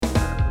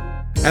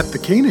At the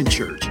Canaan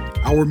Church,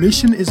 our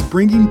mission is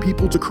bringing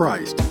people to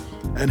Christ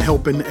and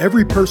helping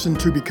every person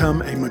to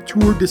become a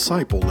mature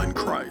disciple in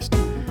Christ.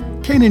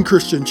 Canaan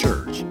Christian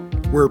Church,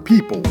 where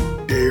people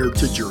dare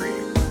to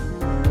dream.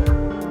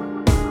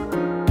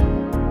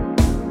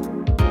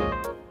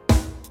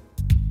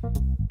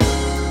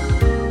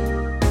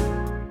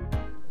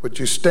 Would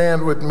you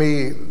stand with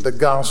me, the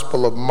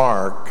Gospel of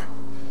Mark,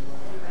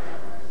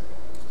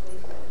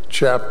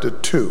 chapter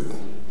 2,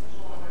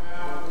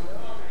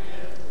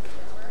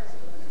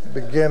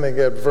 beginning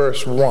at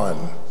verse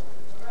 1.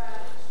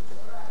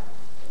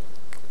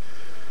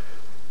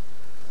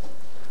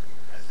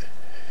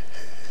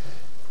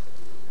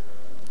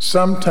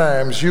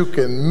 Sometimes you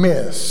can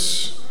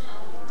miss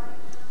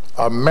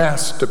a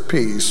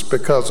masterpiece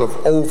because of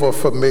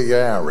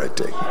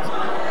overfamiliarity.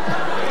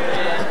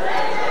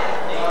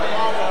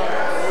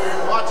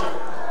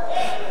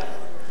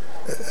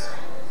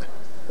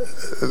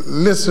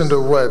 Listen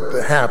to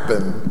what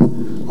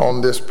happened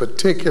on this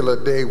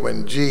particular day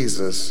when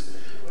Jesus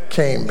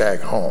came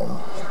back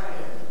home.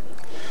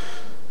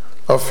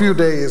 A few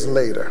days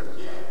later,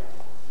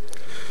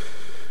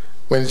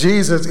 when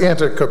Jesus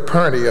entered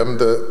Capernaum,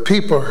 the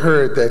people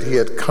heard that he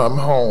had come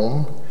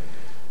home.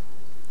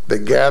 They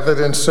gathered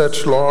in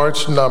such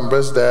large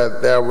numbers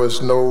that there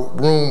was no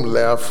room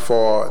left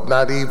for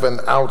not even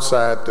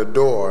outside the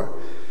door,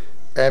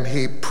 and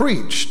he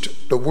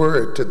preached the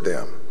word to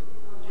them.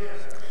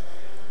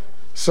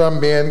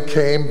 Some men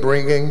came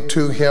bringing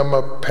to him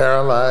a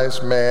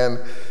paralyzed man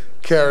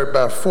carried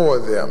by four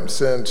of them.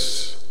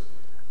 Since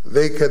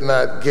they could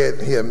not get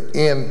him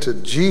into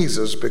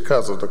Jesus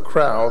because of the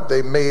crowd,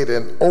 they made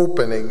an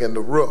opening in the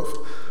roof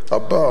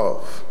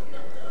above.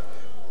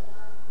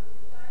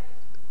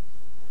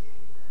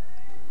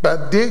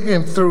 By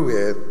digging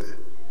through it,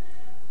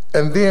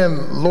 and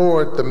then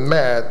lowered the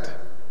mat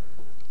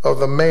of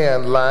the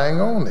man lying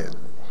on it.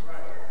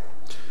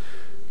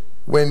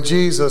 When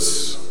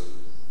Jesus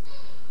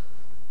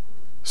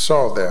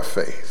saw their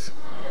faith,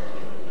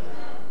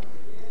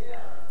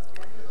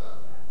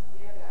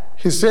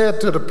 he said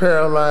to the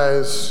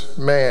paralyzed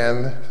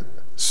man,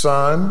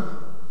 "Son,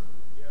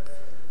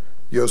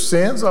 your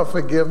sins are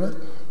forgiven."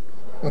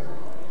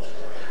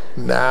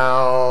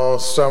 Now,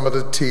 some of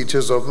the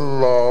teachers of the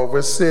law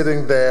were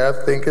sitting there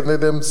thinking to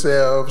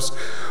themselves,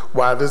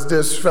 "Why does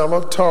this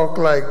fellow talk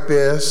like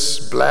this,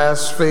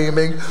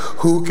 blaspheming?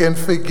 Who can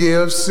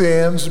forgive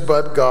sins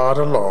but God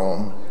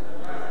alone?"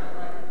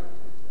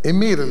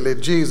 Immediately,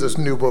 Jesus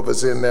knew what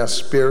was in their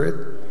spirit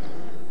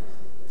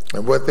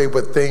and what they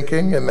were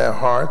thinking in their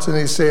hearts, and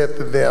he said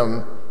to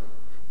them,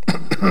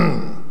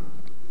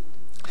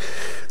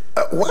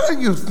 "Why are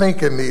you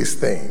thinking these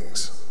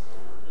things?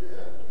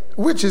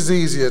 Which is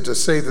easier to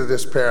say to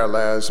this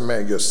paralyzed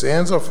man, 'Your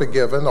sins are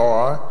forgiven,'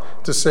 or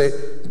to say,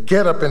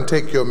 'Get up and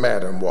take your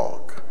mat and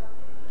walk'?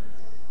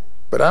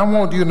 But I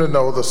want you to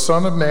know the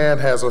Son of Man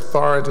has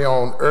authority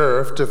on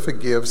earth to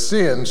forgive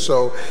sins."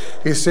 So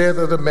he said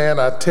to the man,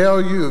 "I tell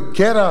you,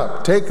 get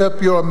up, take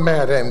up your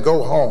mat and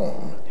go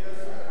home."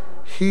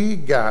 He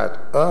got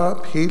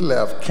up, he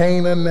left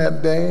Canaan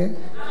that day,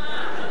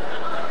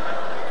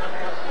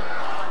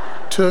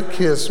 took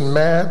his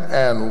mat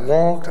and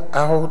walked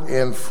out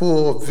in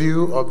full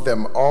view of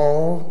them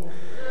all.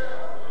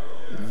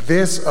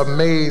 This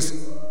amazed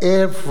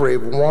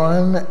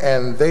everyone,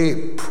 and they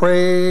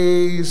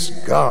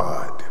praised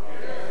God,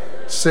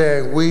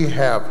 saying, "We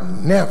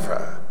have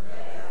never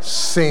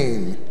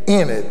seen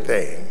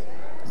anything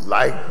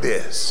like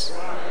this."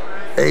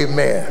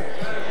 Amen.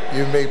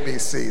 You may be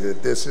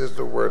seated. This is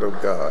the word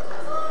of God.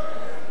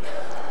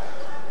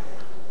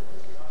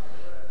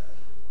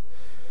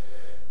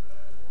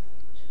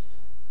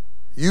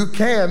 You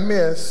can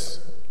miss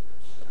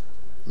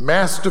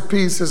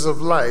masterpieces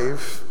of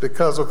life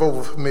because of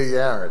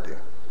overfamiliarity.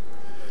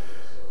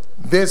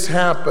 This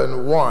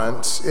happened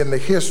once in the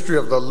history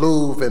of the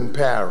Louvre in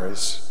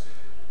Paris.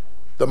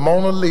 The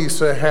Mona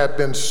Lisa had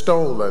been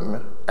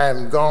stolen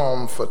and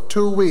gone for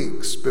 2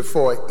 weeks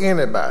before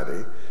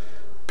anybody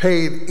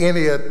paid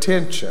any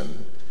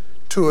attention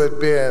to it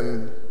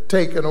being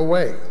taken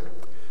away.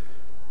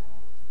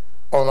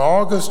 On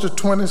August the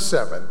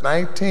 27th,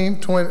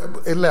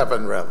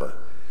 1911,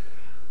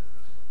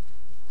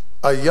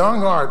 a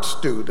young art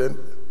student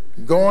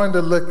going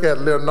to look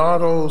at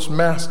Leonardo's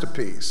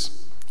masterpiece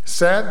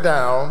sat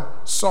down,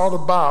 saw the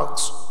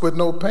box with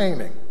no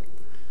painting.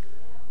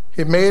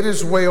 He made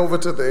his way over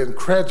to the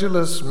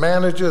incredulous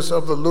managers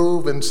of the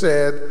Louvre and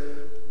said,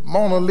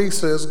 "Mona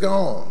Lisa is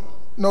gone."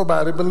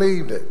 Nobody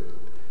believed it.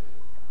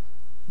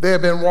 They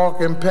had been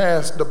walking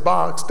past the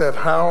box that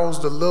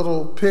housed the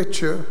little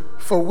picture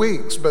for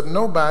weeks, but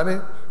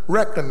nobody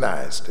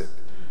recognized it.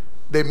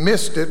 They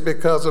missed it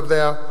because of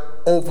their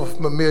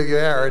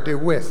overfamiliarity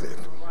with it.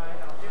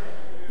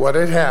 What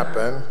had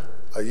happened,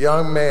 a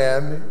young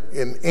man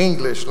in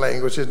English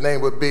language, his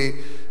name would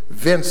be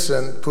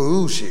Vincent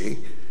Pucci,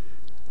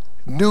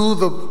 knew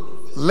the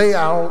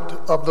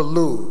layout of the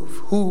Louvre,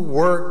 who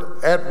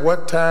worked at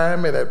what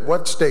time and at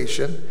what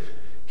station.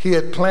 He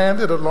had planned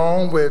it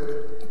along with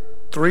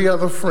 3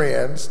 other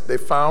friends. They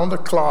found a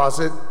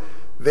closet.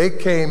 They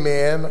came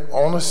in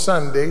on a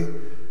Sunday,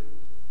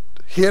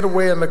 hid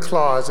away in the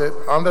closet.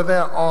 Under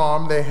their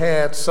arm, they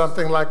had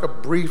something like a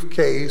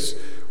briefcase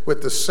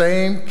with the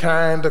same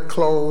kind of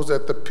clothes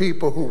that the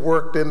people who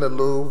worked in the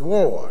Louvre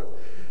wore.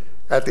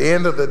 At the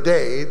end of the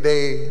day,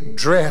 they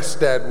dressed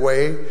that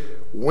way,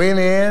 went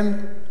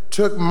in,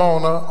 took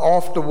Mona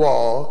off the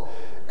wall,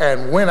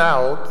 and went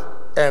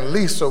out, and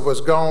Lisa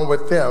was gone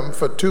with them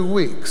for 2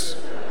 weeks.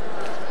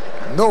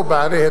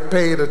 Nobody had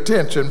paid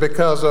attention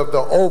because of the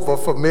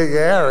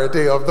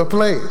over-familiarity of the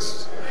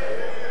place.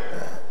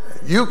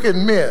 You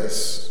can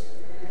miss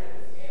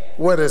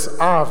what is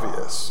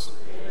obvious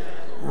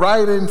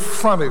right in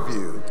front of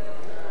you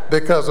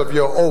because of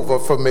your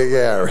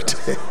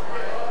over-familiarity.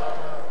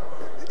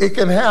 It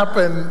can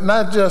happen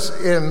not just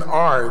in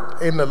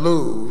art, in the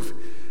Louvre,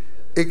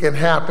 it can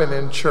happen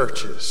in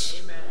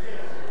churches.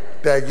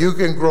 That you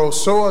can grow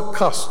so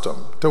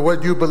accustomed to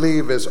what you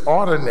believe is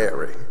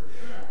ordinary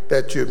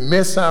that you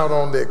miss out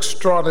on the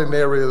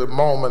extraordinary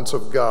moments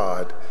of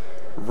God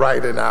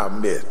right in our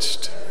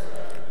midst.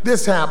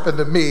 This happened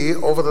to me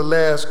over the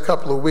last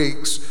couple of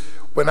weeks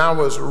when I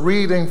was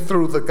reading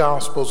through the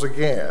Gospels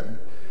again.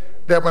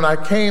 That when I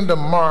came to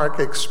Mark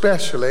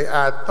especially,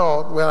 I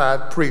thought, well,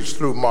 I'd preach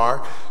through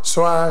Mark,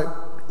 so I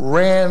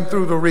ran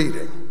through the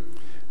reading.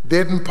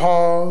 Didn't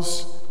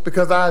pause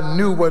because I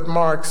knew what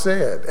Mark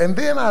said. And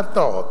then I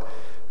thought,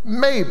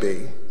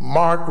 maybe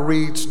Mark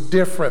reads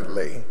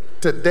differently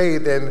today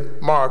than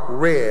Mark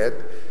read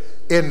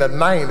in the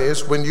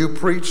 90s when you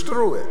preached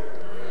through it.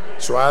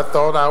 So I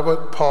thought I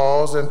would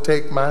pause and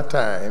take my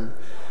time.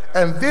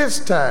 And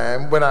this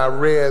time, when I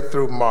read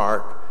through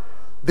Mark,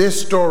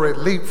 this story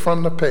leaped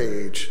from the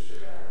page,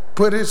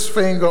 put his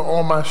finger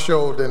on my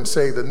shoulder and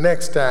say, the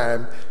next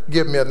time,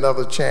 give me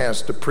another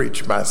chance to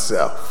preach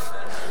myself.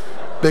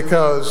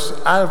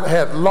 Because I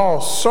had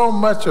lost so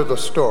much of the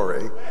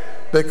story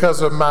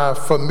because of my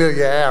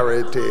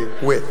familiarity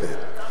with it.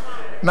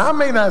 Now, I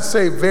may not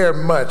say very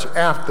much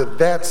after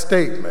that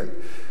statement,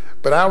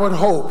 but I would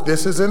hope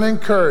this is an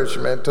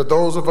encouragement to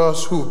those of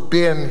us who've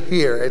been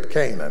here at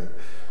Canaan,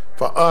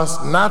 for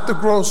us not to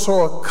grow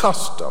so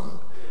accustomed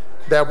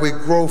that we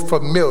grow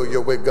familiar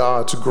with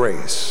God's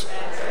grace.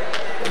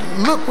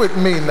 Look with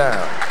me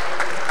now.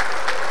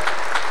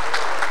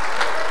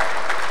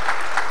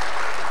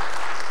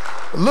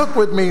 Look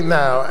with me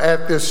now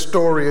at this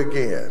story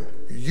again.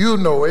 You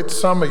know it,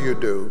 some of you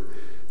do.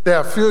 There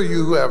are a few of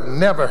you who have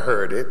never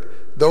heard it.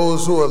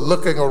 Those who are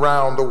looking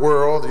around the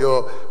world,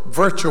 your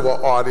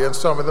virtual audience,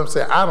 some of them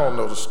say, I don't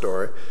know the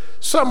story.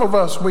 Some of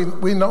us,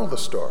 we know the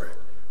story.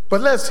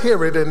 But let's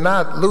hear it and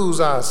not lose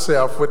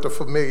ourselves with the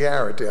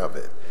familiarity of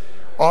it,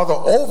 or the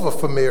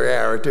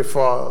over-familiarity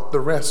for the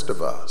rest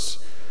of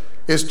us.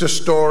 It's the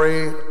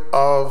story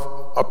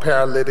of a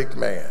paralytic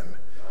man,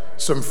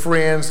 some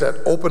friends that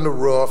open the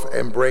roof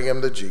and bring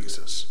him to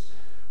Jesus.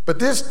 But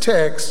this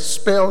text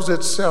spells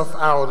itself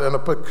out in a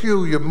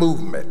peculiar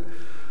movement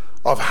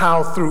of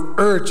how through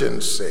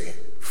urgency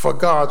for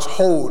God's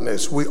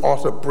wholeness we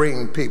ought to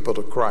bring people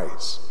to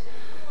Christ.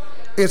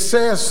 It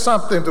says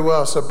something to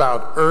us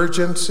about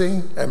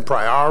urgency and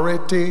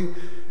priority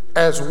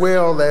as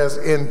well as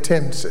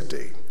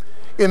intensity.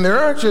 In the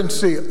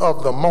urgency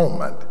of the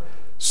moment,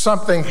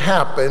 something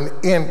happened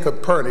in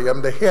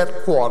Capernaum, the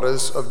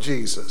headquarters of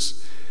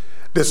Jesus.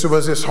 This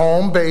was his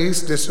home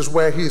base. This is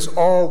where he's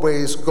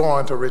always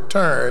going to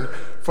return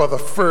for the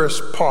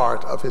first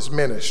part of his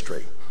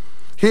ministry.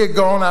 He had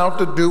gone out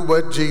to do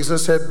what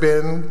Jesus had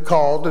been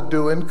called to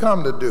do and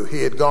come to do.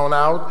 He had gone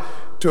out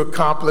to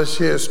accomplish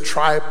his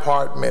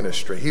tripart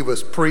ministry. He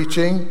was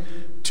preaching,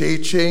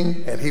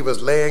 teaching, and he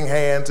was laying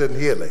hands and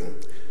healing.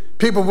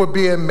 People were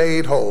being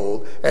made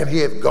whole, and he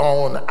had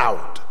gone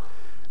out.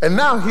 And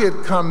now he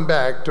had come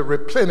back to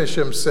replenish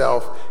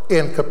himself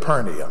in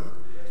Capernaum.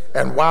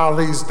 And while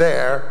he's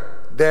there,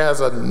 there's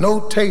a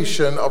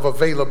notation of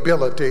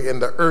availability in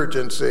the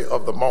urgency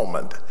of the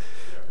moment.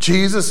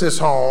 Jesus is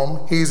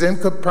home, he's in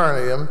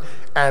Capernaum,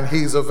 and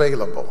he's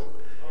available.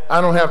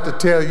 I don't have to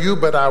tell you,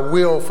 but I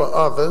will for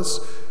others,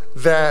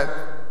 that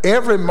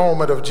every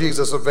moment of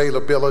Jesus'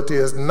 availability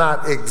is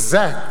not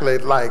exactly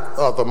like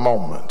other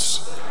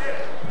moments.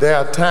 There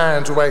are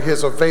times where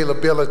his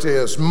availability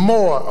is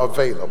more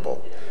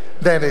available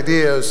than it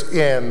is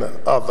in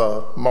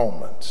other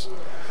moments.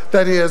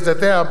 That is,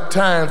 that there are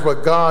times where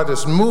God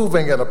is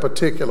moving in a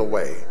particular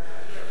way.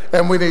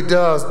 And when he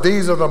does,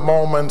 these are the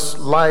moments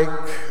like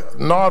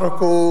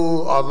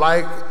nautical or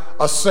like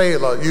a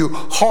sailor. You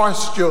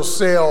hoist your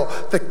sail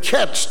to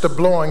catch the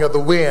blowing of the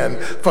wind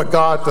for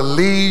God to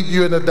lead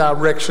you in the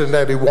direction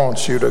that he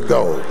wants you to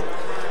go.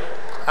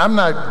 I'm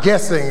not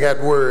guessing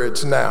at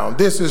words now.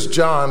 This is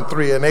John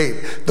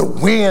 3:8. The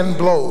wind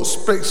blows.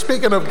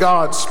 Speaking of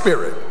God's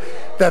Spirit,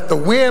 that the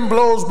wind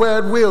blows where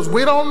it wills.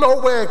 We don't know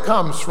where it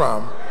comes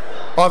from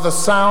or the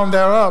sound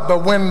thereof,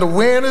 but when the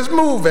wind is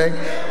moving,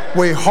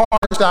 we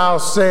hoist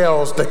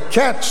ourselves to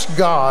catch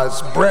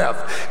God's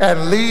breath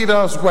and lead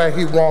us where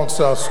he wants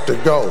us to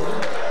go.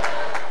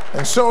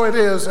 And so it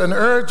is an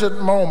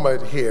urgent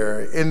moment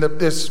here in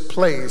this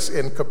place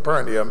in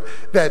Capernaum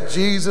that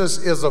Jesus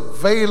is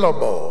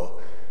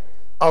available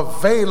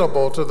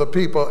to the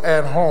people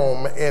at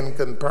home in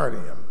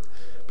Capernaum.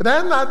 But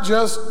that's not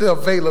just the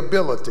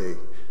availability.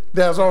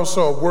 There's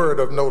also a word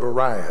of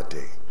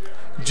notoriety.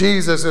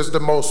 Jesus is the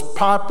most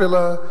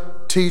popular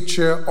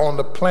teacher on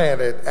the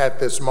planet at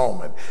this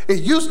moment.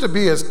 It used to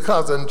be his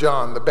cousin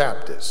John the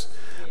Baptist,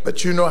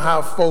 but you know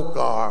how folk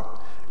are.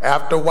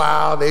 After a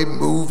while, they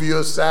move you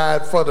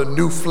aside for the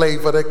new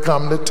flavor that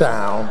come to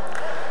town.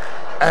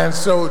 And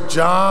so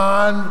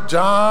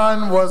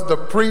John was the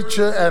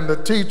preacher and the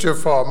teacher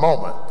for a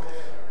moment.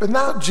 But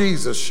now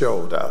Jesus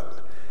showed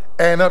up.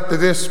 And up to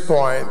this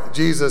point,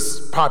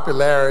 Jesus'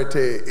 popularity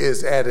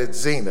is at its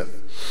zenith.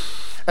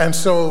 And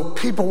so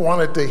people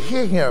wanted to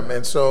hear him.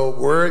 And so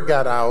word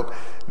got out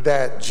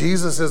that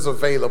Jesus is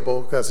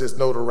available because his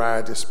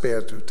notoriety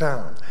spread through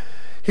town.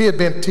 He had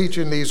been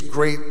teaching these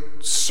great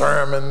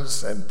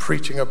sermons and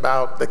preaching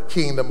about the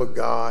kingdom of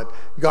God,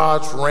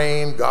 God's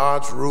reign,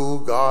 God's rule,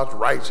 God's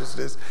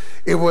righteousness.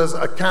 It was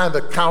a kind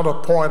of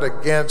counterpoint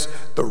against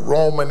the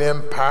Roman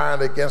Empire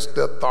and against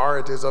the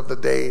authorities of the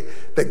day,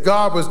 that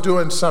God was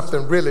doing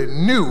something really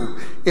new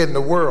in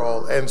the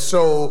world. And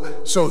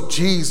so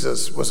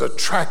Jesus was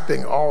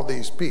attracting all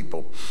these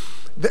people.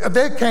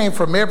 They came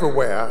from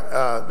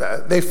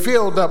everywhere. They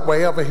filled up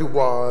wherever he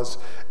was.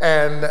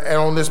 And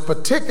on this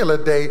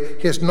particular day,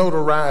 his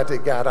notoriety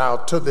got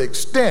out to the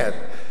extent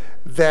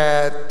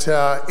that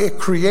it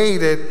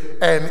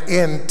created an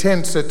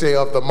intensity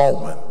of the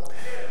moment.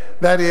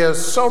 That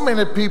is, so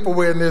many people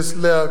were in this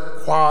little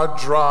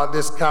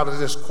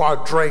this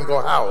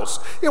quadrangle house.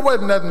 It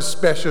wasn't nothing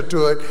special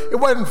to it. It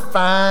wasn't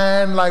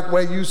fine like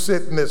where you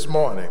sitting this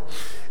morning.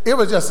 It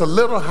was just a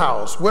little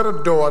house with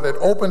a door that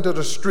opened to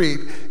the street,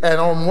 and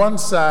on one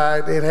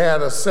side it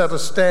had a set of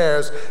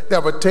stairs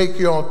that would take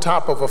you on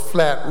top of a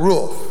flat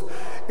roof.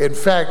 In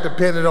fact,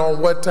 depending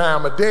on what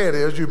time of day it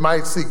is, you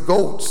might see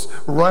goats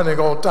running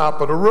on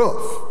top of the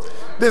roof.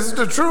 This is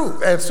the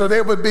truth. And so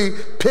they would be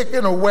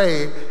picking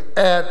away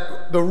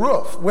at the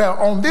roof. Well,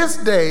 on this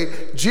day,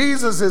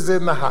 Jesus is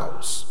in the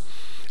house,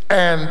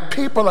 and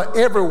people are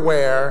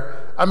everywhere.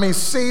 I mean,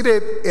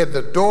 seated in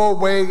the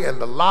doorway, in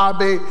the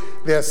lobby.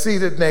 They're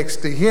seated next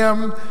to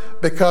him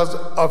because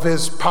of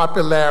his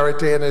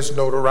popularity and his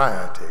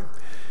notoriety.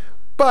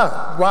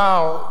 But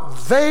while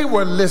they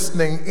were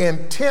listening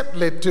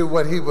intently to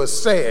what he was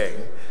saying,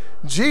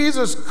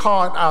 Jesus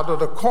caught out of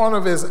the corner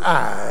of his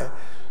eye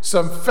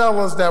some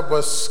fellas that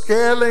were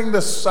scaling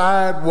the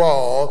side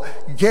wall,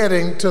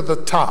 getting to the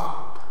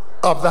top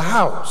of the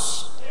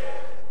house.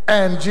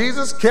 And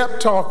Jesus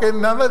kept talking.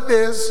 None of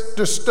this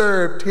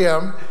disturbed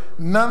him.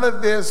 None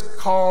of this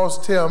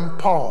caused him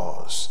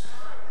pause.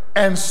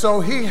 And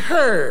so he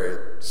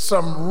heard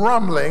some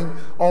rumbling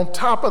on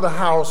top of the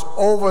house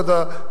over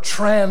the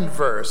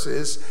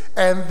transverses,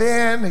 and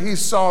then he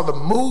saw the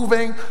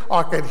moving,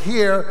 or could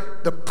hear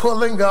the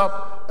pulling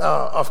up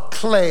of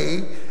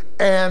clay,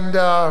 and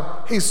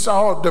he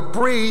saw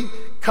debris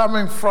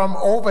coming from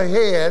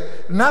overhead.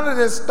 None of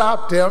this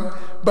stopped him,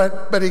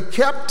 but he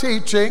kept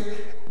teaching,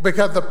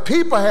 because the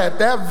people had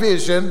their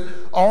vision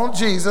on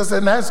Jesus,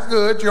 and that's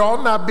good. You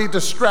ought not be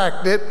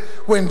distracted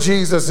when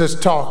Jesus is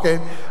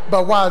talking.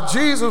 But while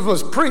Jesus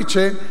was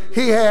preaching,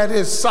 he had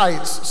his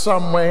sights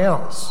somewhere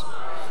else.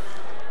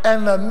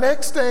 And the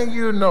next thing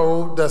you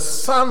know, the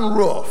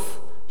sunroof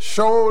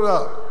showed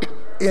up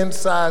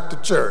inside the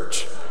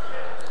church.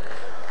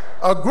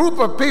 A group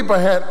of people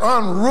had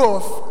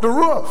unroofed the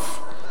roof.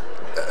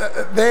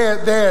 They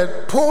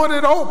had poured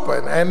it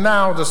open, and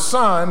now the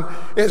sun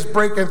is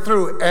breaking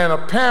through, and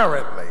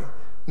apparently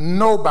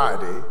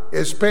nobody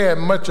is paying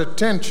much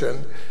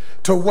attention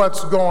to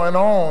what's going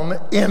on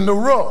in the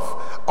roof,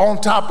 on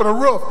top of the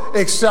roof,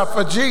 except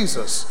for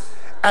Jesus.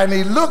 And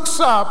he looks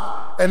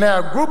up, and there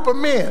are a group of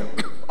men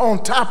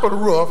on top of the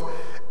roof,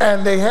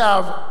 and they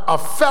have a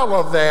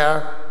fellow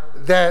there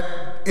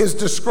that is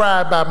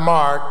described by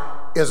Mark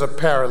as a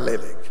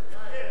paralytic.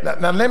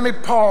 Now let me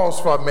pause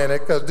for a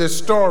minute, because this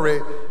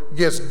story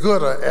gets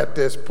gooder at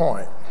this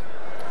point.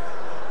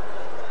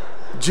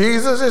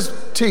 Jesus is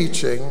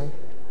teaching,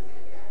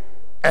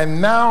 and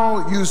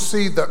now you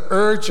see the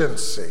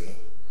urgency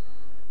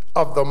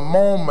of the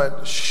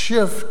moment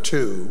shift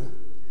to,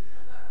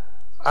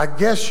 I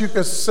guess you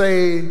could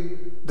say,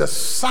 the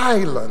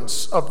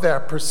silence of their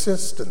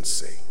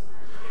persistency.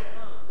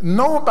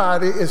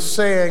 Nobody is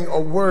saying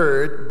a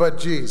word but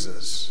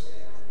Jesus,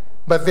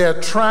 but they're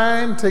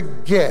trying to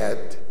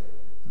get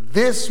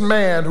this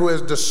man who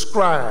is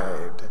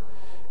described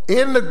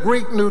in the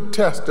Greek New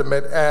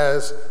Testament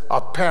as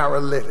a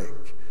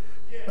paralytic.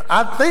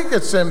 I think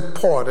it's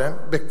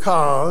important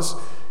because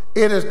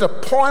it is to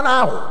point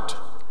out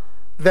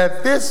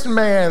that this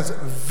man's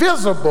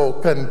visible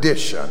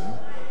condition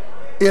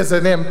is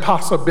an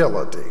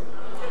impossibility.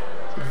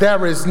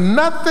 There is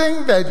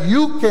nothing that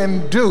you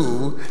can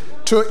do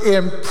to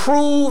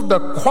improve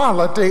the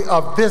quality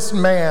of this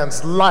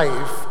man's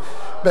life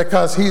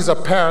because he's a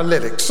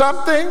paralytic.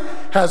 Something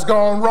has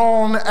gone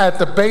wrong at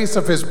the base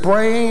of his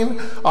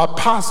brain or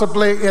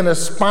possibly in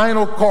his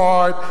spinal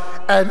cord,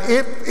 and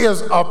it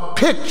is a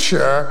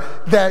picture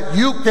that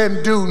you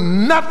can do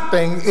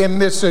nothing in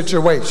this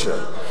situation.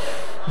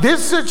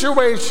 This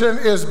situation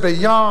is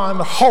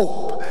beyond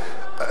hope.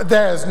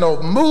 There's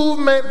no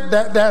movement,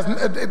 there's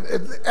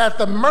at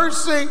the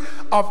mercy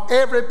of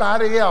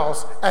everybody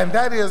else, and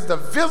that is the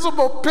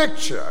visible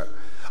picture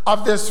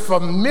of this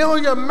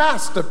familiar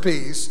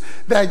masterpiece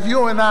that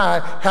you and I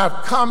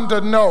have come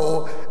to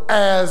know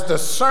as the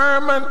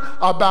sermon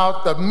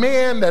about the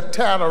men that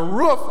tear the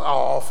roof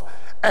off.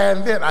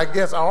 And then I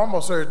guess I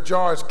almost heard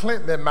George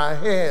Clinton in my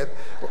head.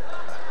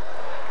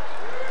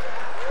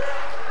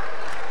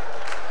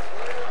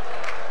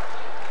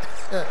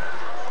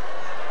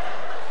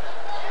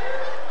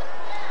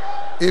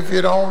 If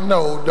you don't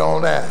know,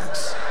 don't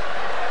ask.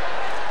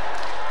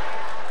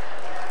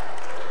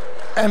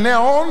 And they're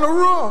on the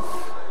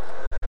roof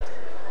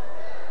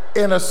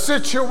in a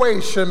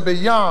situation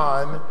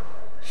beyond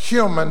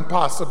human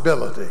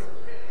possibility.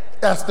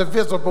 That's the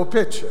visible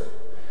picture.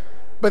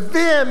 But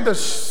then the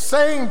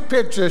same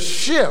picture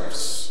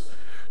shifts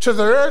to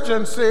the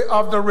urgency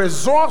of the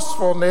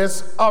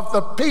resourcefulness of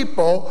the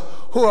people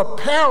who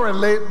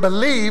apparently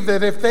believe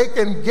that if they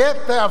can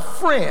get their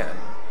friend,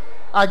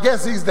 I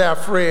guess he's their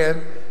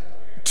friend,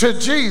 to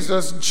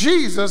Jesus,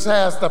 Jesus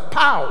has the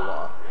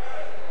power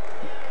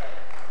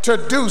to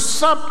do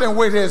something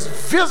with his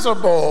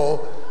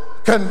visible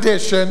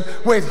condition,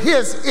 with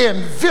his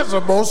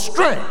invisible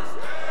strength.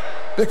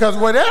 Because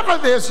whatever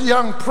this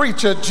young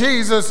preacher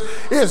Jesus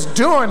is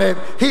doing it,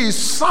 he's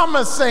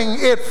summoning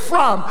it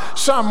from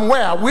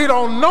somewhere. We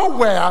don't know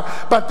where,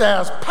 but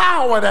there's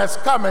power that's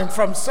coming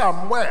from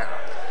somewhere.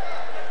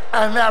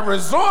 And that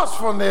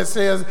resourcefulness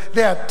is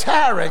they're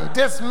tearing,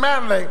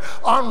 dismantling,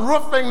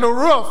 unroofing the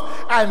roof.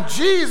 And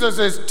Jesus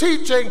is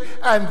teaching,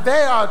 and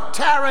they are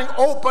tearing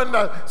open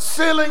the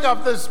ceiling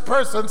of this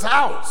person's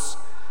house.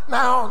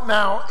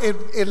 Now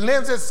it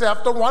lends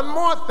itself to one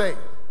more thing,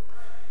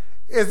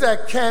 is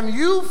that can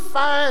you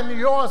find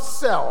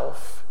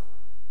yourself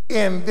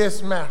in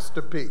this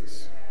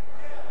masterpiece?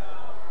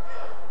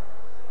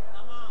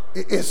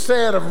 It's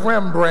said of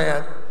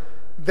Rembrandt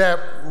that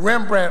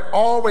Rembrandt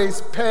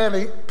always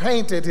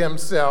painted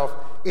himself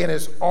in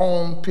his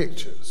own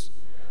pictures.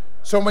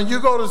 So when you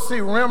go to see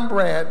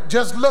Rembrandt,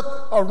 just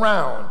look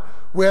around,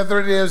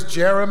 whether it is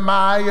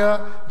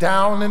Jeremiah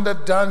down in the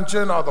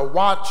dungeon or the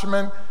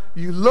Watchman,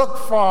 you look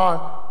for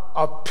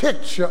a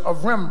picture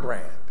of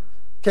Rembrandt.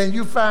 Can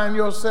you find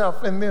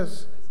yourself in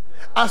this?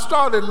 I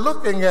started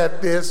looking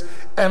at this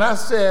and I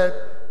said,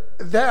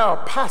 there are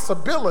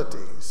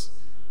possibilities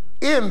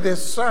in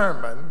this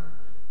sermon,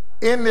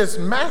 in this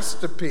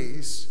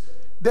masterpiece,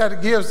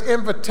 that gives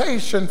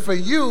invitation for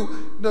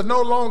you to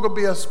no longer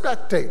be a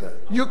spectator.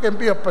 You can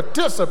be a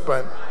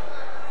participant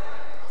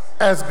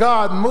as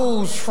God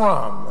moves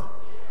from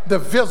the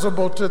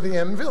visible to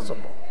the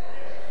invisible.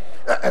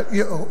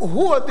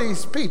 Who are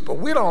these people?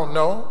 We don't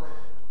know.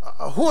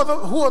 Who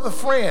are the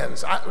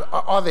friends?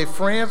 Are they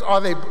friends?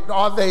 Are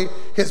they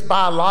his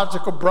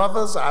biological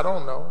brothers? I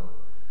don't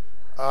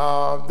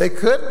know. They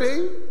could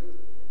be.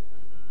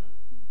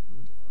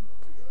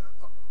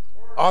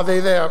 Are they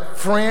their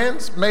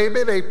friends?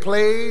 Maybe they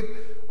played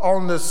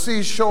on the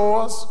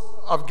seashores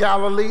of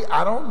Galilee.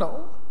 I don't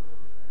know.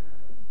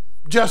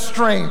 Just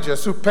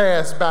strangers who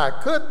passed by.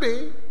 Could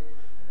be.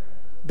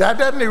 That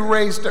doesn't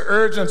erase the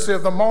urgency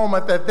of the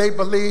moment that they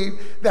believed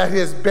that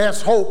his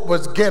best hope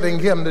was getting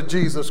him to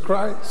Jesus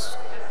Christ.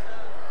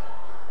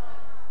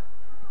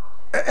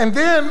 And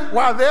then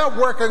while they're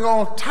working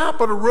on top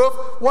of the roof,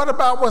 what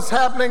about what's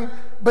happening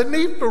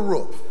beneath the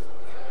roof?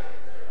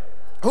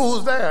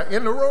 Who's there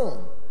in the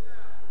room?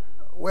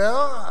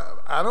 Well,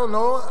 I don't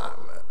know.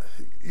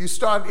 You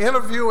start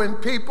interviewing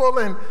people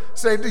and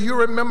say, do you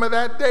remember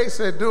that day?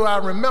 Say, do I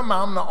remember?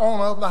 I'm the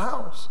owner of the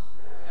house.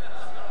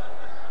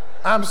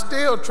 I'm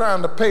still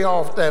trying to pay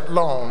off that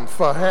loan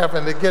for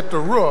having to get the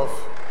roof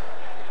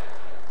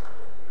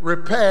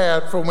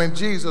repaired for when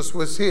Jesus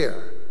was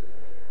here.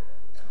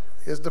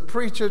 Is the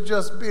preacher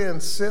just being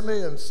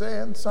silly and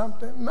saying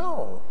something?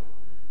 No.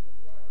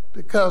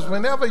 Because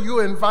whenever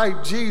you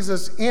invite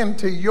Jesus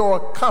into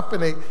your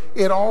company,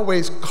 it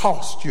always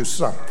costs you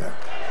something.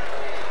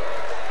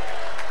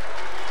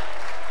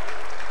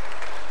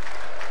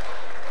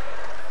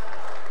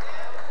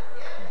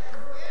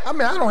 I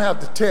mean, I don't have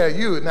to tell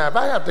you. Now, if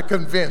I have to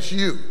convince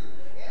you,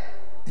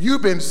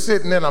 you've been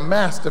sitting in a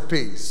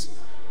masterpiece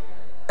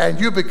and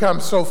you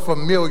become so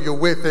familiar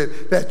with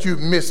it that you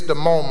miss the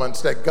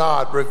moments that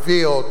God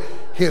revealed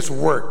his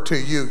work to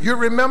you. You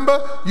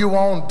remember you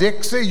owned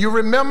Dixie. You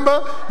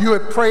remember you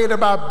had prayed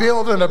about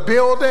building a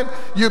building.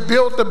 You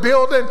built the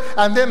building,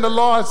 and then the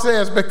Lord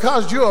says,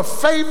 because you are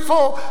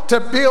faithful to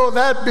build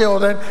that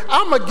building,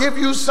 I'm going to give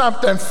you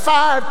something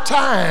 5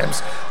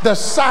 times the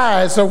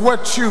size of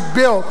what you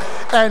built,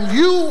 and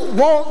you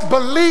won't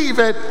believe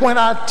it when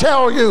I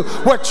tell you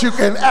what you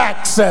can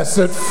access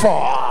it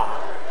for.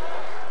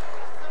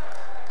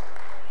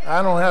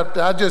 I don't have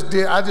to. I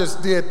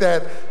just did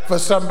that for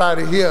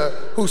somebody here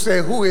who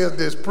say, who is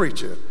this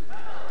preacher?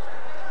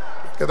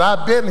 Because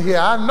I've been here.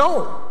 I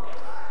know.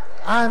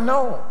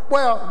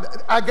 Well,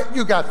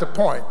 you got the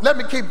point. Let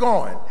me keep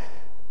going.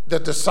 The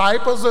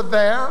disciples are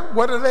there.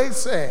 What are they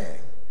saying?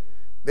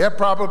 They're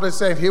probably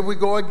saying, here we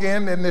go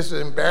again in this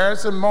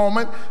embarrassing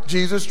moment.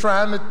 Jesus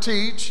trying to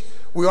teach.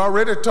 We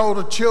already told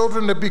the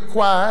children to be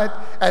quiet,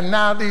 and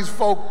now these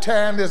folk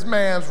tearing this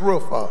man's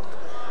roof up.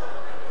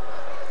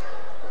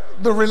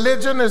 The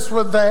religionists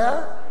were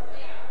there,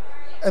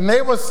 and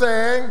they were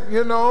saying,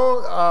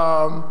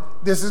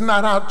 this is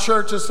not how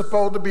church is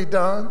supposed to be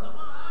done.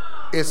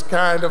 It's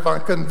kind of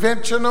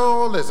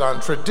unconventional, it's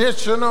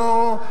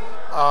untraditional,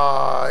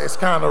 it's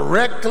kind of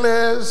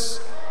reckless.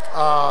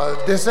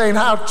 This ain't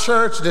how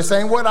church, this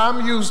ain't what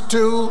I'm used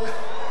to.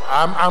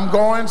 I'm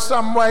going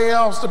somewhere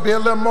else to be a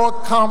little more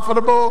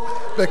comfortable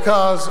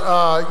because,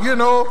 why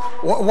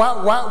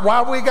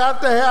we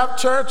got to have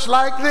church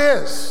like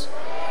this?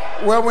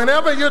 Well,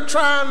 whenever you're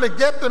trying to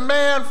get the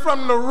man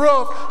from the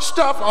roof,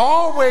 stuff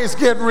always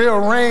get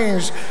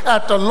rearranged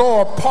at the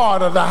lower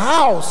part of the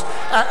house.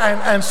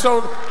 And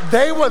so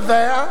they were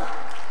there.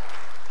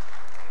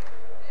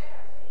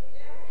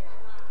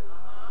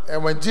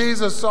 And when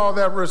Jesus saw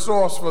that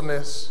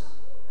resourcefulness,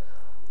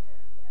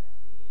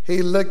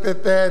 he looked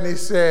at that and he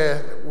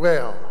said,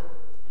 well,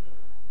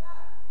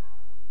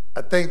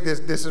 I think this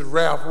is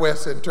Ralph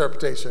West's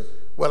interpretation.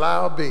 Well,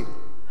 I'll be.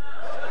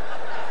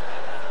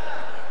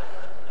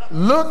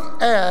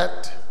 Look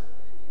at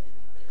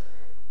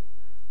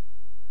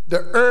the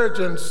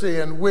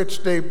urgency in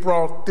which they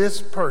brought this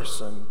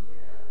person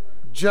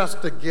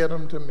just to get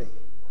him to me.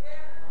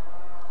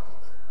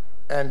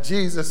 And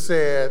Jesus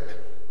said,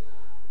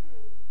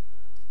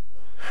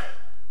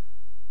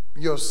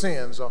 your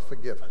sins are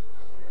forgiven.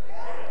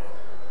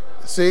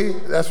 See,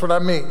 that's what I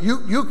mean.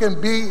 You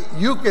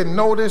can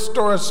know this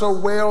story so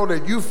well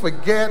that you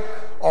forget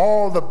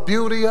all the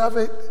beauty of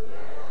it.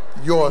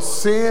 Your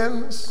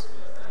sins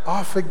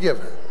are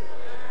forgiven.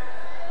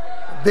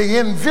 The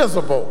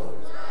invisible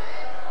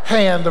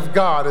hand of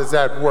God is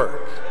at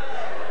work.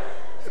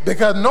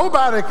 Because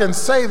nobody can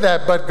say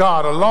that but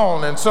God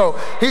alone. And so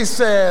he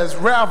says,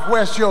 Ralph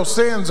West, your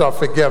sins are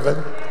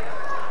forgiven.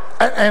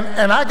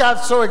 And I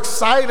got so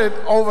excited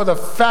over the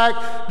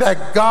fact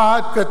that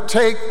God could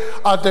take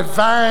a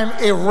divine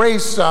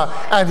eraser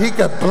and he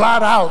could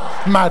blot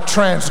out my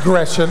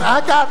transgression.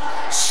 I got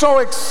so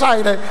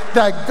excited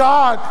that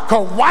God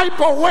could wipe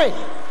away.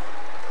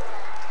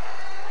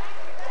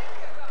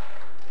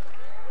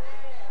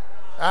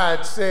 I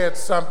had said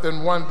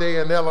something one day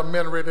in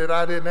elementary that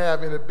I didn't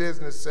have any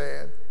business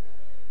saying.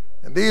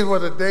 And these were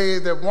the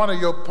days that one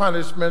of your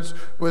punishments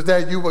was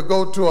that you would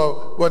go to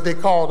what they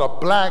called a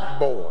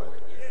blackboard.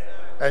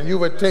 And you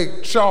would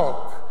take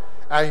chalk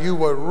and you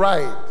would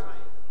write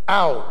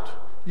out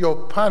your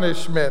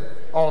punishment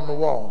on the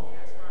wall.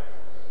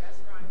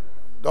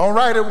 Don't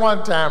write it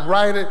one time,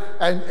 write it,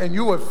 and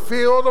you would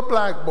fill the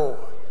blackboard.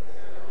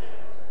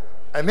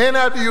 And then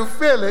after you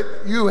fill it,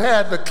 you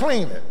had to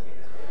clean it.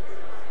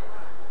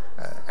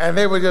 And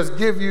they would just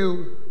give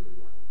you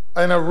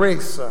an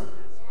eraser.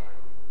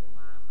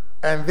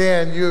 And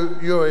then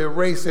you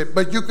erase it,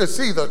 but you could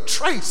see the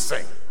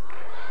tracing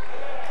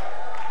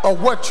of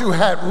what you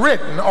had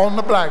written on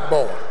the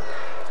blackboard.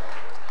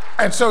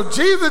 And so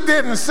Jesus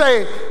didn't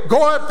say,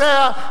 go up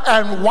there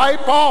and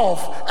wipe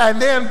off,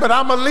 but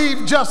I'm gonna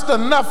leave just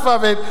enough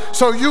of it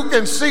so you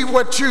can see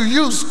what you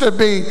used to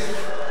be.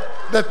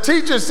 The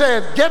teacher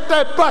said, get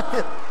that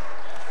bucket.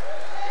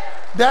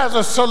 There's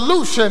a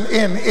solution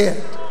in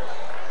it.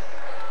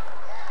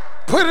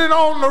 Put it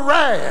on the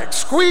rag,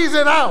 squeeze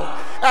it out,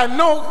 and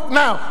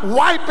now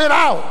wipe it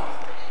out.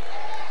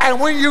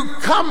 And when you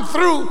come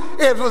through,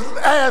 it was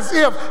as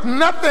if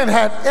nothing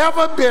had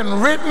ever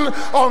been written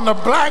on the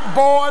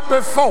blackboard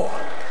before.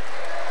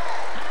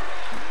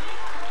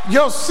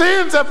 Your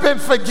sins have been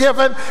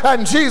forgiven,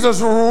 and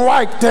Jesus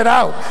wiped it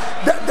out.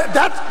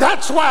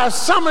 That's why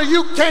some of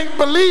you can't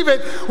believe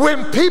it.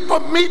 When people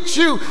meet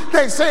you,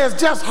 they say, it's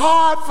just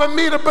hard for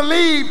me to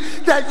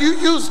believe that you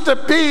used to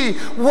be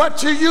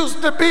what you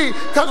used to be.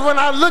 Because when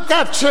I look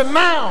at you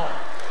now,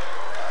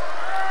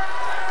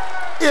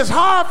 it's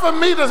hard for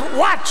me to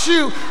watch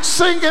you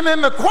singing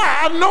in the choir.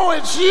 I know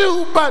it's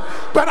you, but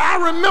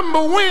I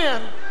remember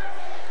when.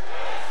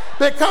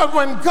 Because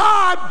when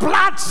God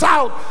blots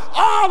out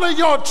all of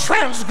your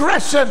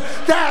transgression,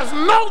 there's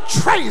no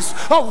trace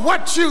of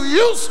what you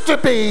used to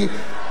be.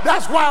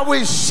 That's why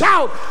we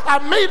shout, I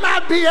may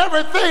not be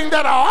everything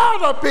that I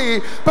ought to be,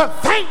 but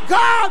thank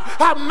God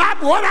I'm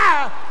not what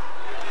I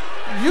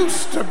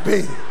used to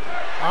be.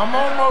 I'm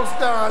almost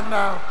done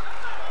now.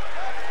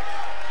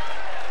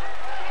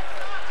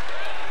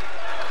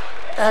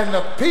 And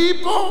the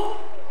people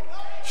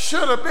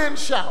should have been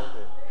shouting.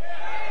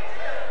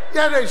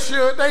 Yeah, they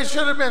should. They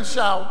should have been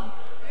shouting.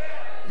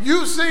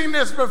 You've seen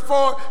this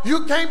before.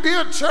 You can't be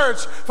a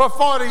church for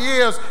 40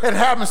 years and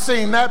haven't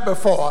seen that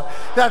before.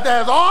 That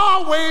there's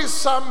always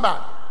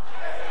somebody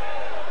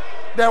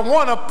that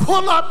want to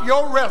pull up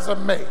your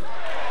resume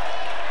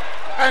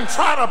and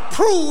try to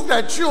prove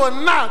that you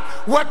are not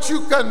what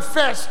you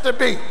confess to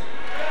be.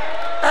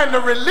 And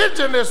the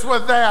religionists were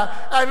there,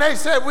 and they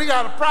said, we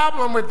got a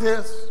problem with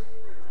this.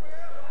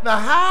 Now,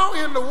 how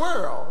in the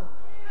world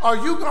are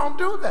you going to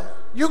do that?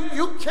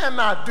 You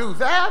cannot do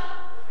that.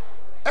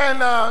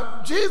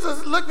 And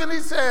Jesus looking, he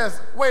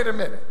says, wait a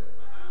minute.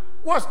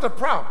 What's the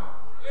problem?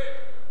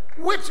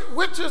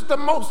 Which is the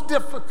most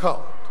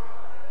difficult?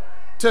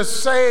 To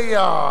say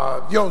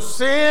your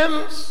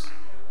sins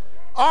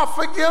are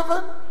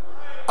forgiven?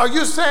 Are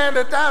you saying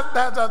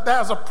that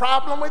there's a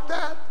problem with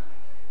that?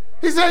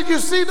 He said, you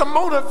see, the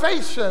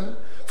motivation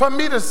for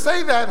me to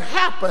say that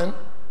happened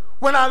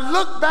when I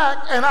looked back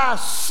and I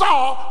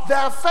saw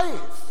their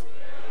faith.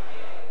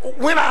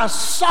 When I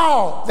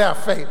saw their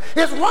faith.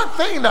 It's one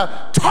thing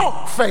to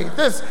talk faith.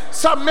 It's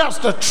something else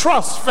to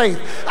trust faith.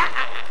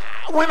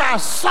 When I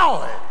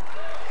saw it,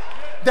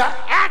 the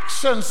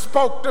action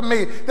spoke to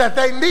me that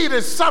they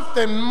needed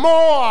something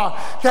more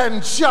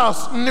than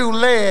just new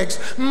legs,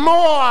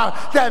 more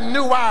than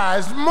new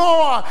eyes,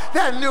 more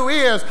than new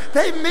ears.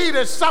 They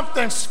needed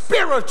something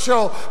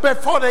spiritual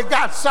before they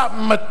got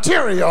something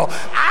material.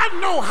 I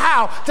know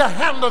how to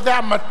handle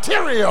their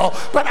material,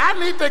 but I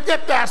need to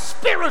get their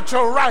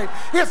spiritual right.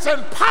 It's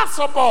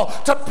impossible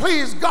to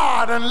please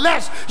God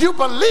unless you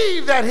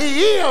believe that He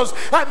is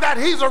and that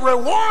He's a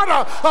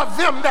rewarder of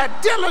them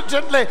that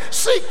diligently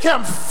seek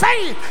Him.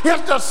 Faith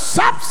is the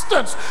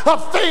substance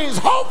of things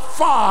hoped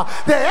for,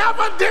 the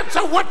evidence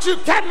of what you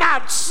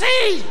cannot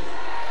see.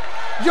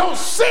 Your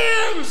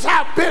sins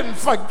have been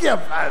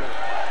forgiven.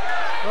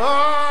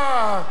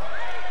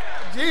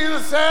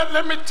 Jesus said,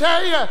 let me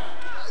tell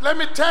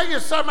you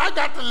something. I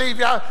got to leave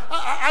you.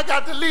 I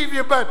got to leave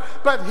you, but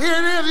here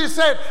it is. He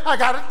said, I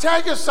got to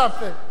tell you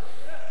something.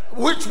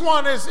 Which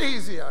one is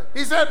easier?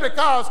 He said,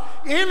 because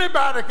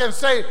anybody can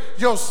say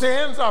your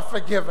sins are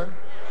forgiven.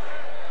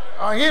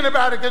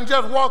 Anybody can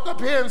just walk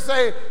up here and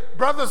say,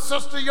 brother,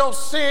 sister, your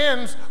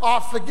sins are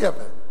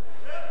forgiven.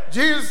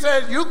 Jesus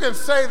said, you can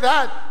say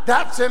that,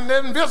 that's in the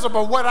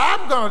invisible. What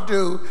I'm going to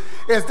do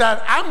is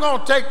that I'm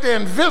going to take the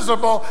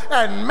invisible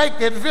and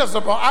make it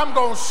visible. I'm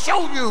going to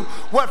show you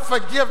what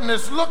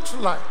forgiveness looks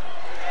like.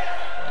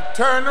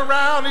 Turned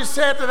around, he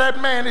said to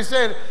that man, he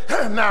said,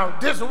 now,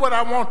 this is what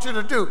I want you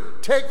to do.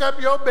 Take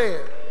up your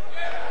bed.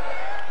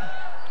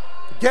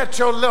 Get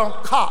your little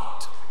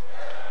cot.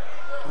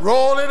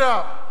 Roll it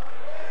up.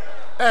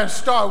 And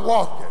start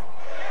walking.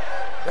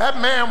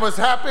 That man was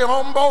happy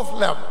on both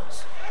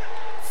levels.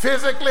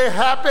 Physically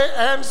happy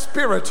and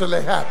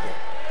spiritually happy.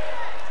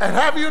 And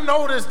have you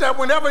noticed that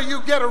whenever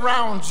you get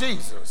around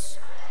Jesus,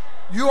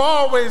 you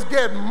always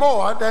get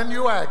more than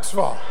you ask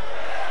for?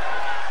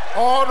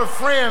 All the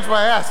friends were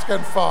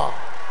asking for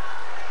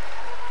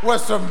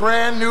was some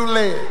brand new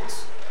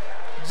legs.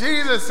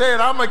 Jesus said,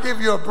 I'm going to give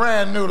you a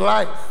brand new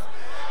life.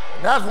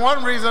 And that's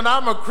one reason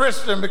I'm a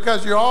Christian,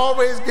 because you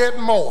always get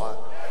more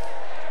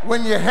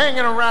when you're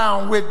hanging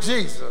around with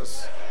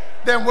Jesus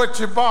than what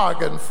you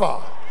bargained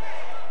for.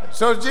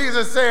 So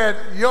Jesus said,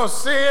 your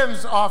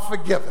sins are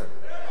forgiven.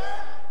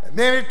 And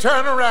then he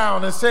turned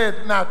around and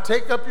said, now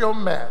take up your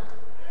mat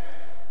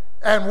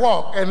and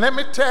walk. And let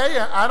me tell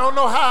you, I don't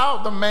know how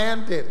the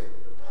man did it.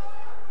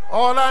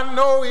 All I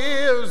know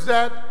is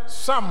that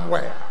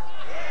somewhere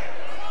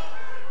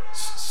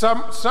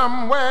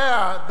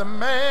the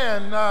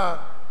man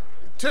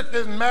took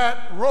his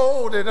mat,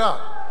 rolled it up.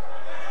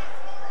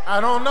 I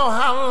don't know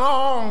how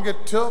long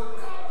it took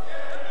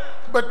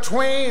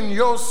between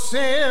your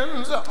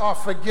sins are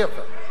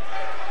forgiven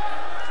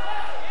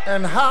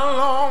and how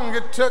long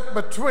it took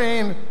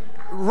between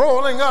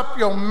rolling up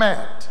your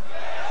mat.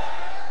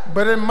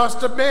 But it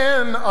must have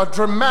been a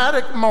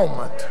dramatic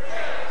moment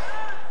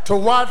to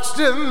watch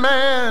this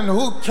man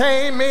who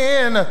came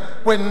in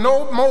with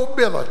no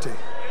mobility,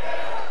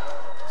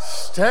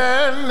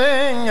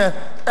 standing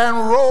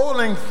and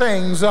rolling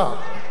things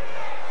up.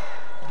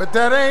 But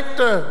that ain't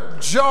the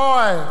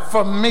joy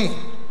for me.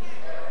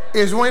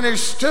 Is when he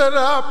stood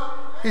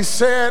up, he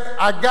said,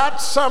 I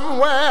got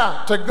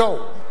somewhere to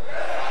go.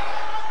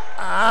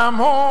 I'm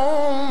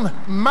on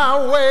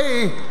my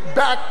way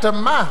back to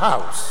my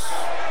house.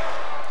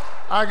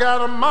 I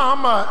got a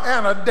mama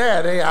and a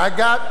daddy. I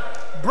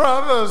got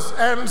brothers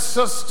and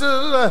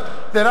sisters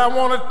that I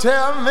want to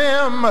tell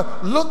them,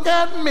 look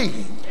at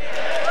me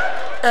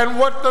and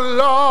what the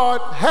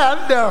Lord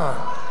had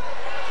done.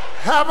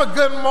 Have a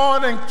good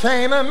morning,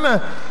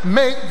 Canaan.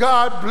 May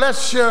God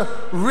bless you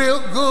real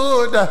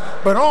good.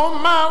 But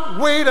on my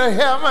way to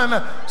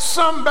heaven,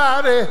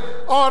 somebody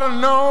ought to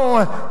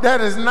know that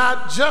is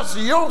not just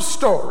your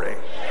story,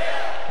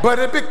 but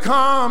it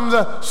becomes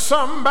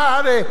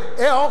somebody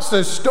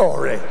else's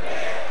story.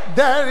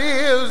 That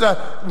is,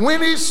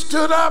 when he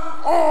stood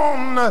up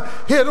on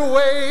his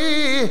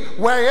way,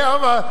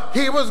 wherever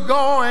he was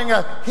going,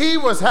 he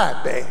was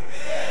happy.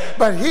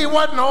 But he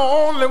wasn't the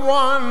only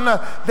one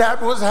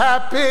that was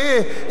happy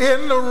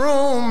in the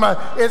room.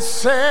 It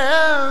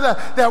says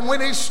that when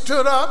he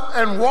stood up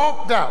and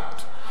walked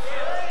out,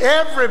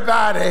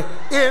 everybody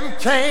in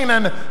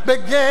Canaan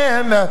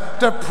began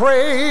to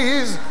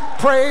praise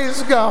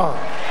God.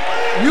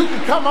 You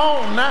can come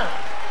on now.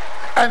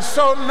 And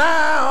so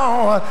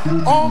now,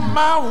 on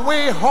my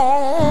way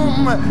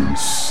home,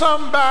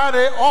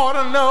 somebody ought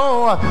to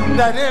know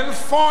that in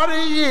 40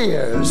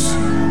 years,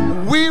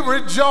 we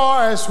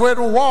rejoice with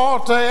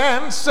water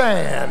and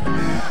sand.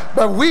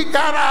 But we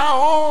got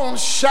our own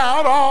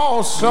shout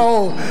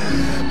also,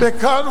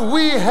 because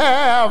we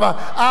have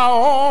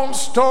our own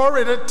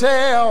story to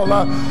tell.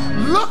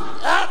 Look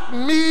at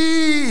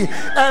me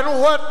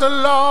and what the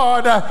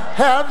Lord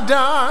have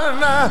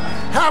done.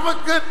 Have a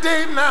good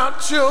day now,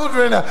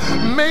 children.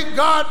 May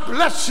God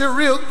bless you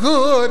real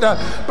good.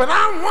 But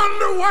I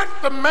wonder what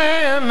the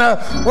man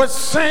was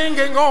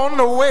singing on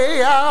the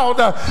way out.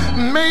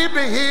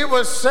 Maybe he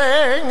was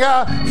saying,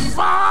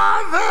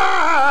 Father,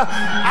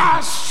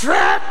 I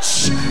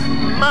stretch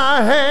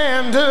my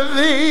hand to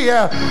thee.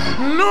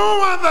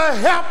 No other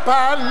help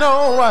I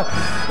know.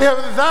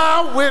 If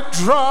thou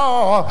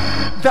withdraw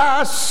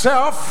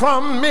thyself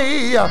from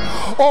me,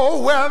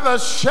 oh, whither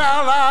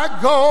shall I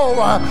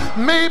go?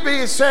 Maybe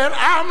he said,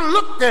 I'm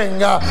looking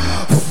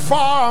for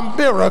a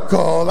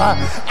miracle.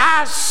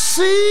 I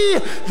see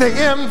the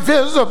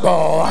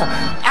invisible.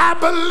 I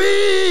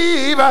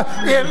believe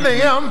in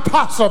the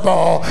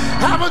impossible.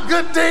 Have a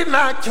good day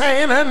now,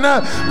 Canaan.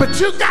 But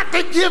you got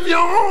to give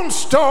your own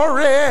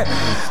story.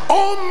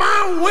 On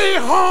my way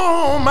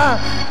home,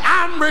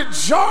 I'm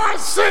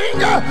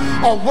rejoicing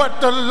of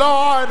what the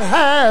Lord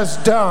has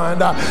done.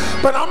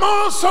 But I'm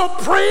also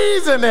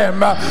praising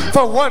Him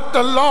for what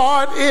the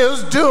Lord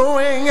is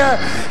doing.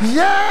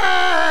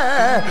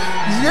 Yes.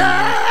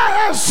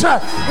 Is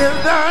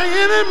there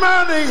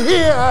anybody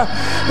here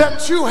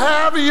that you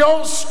have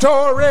your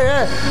story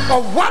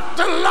of what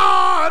the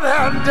Lord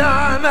has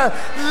done?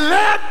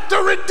 Let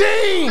the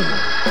redeemed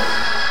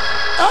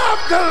of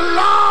the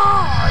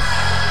Lord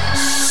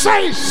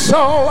say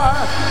so.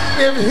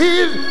 If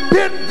He's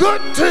been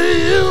good to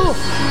you,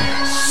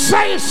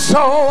 say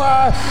so.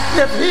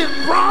 If He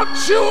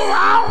brought you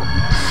out,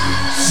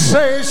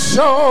 say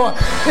so.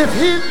 If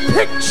He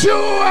picked you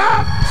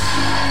up,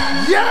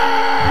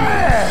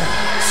 yeah,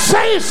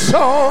 say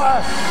so.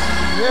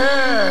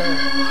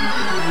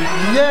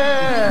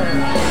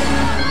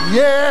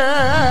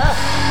 Yeah,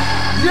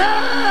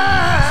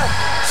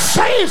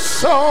 say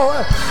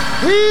so.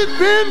 He's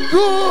been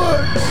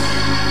good.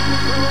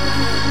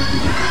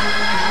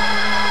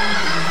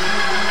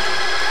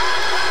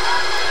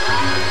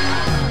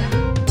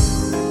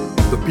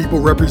 The people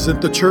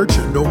represent the church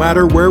no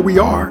matter where we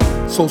are.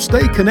 So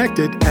stay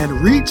connected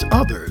and reach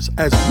others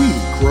as we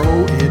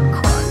grow in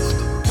Christ.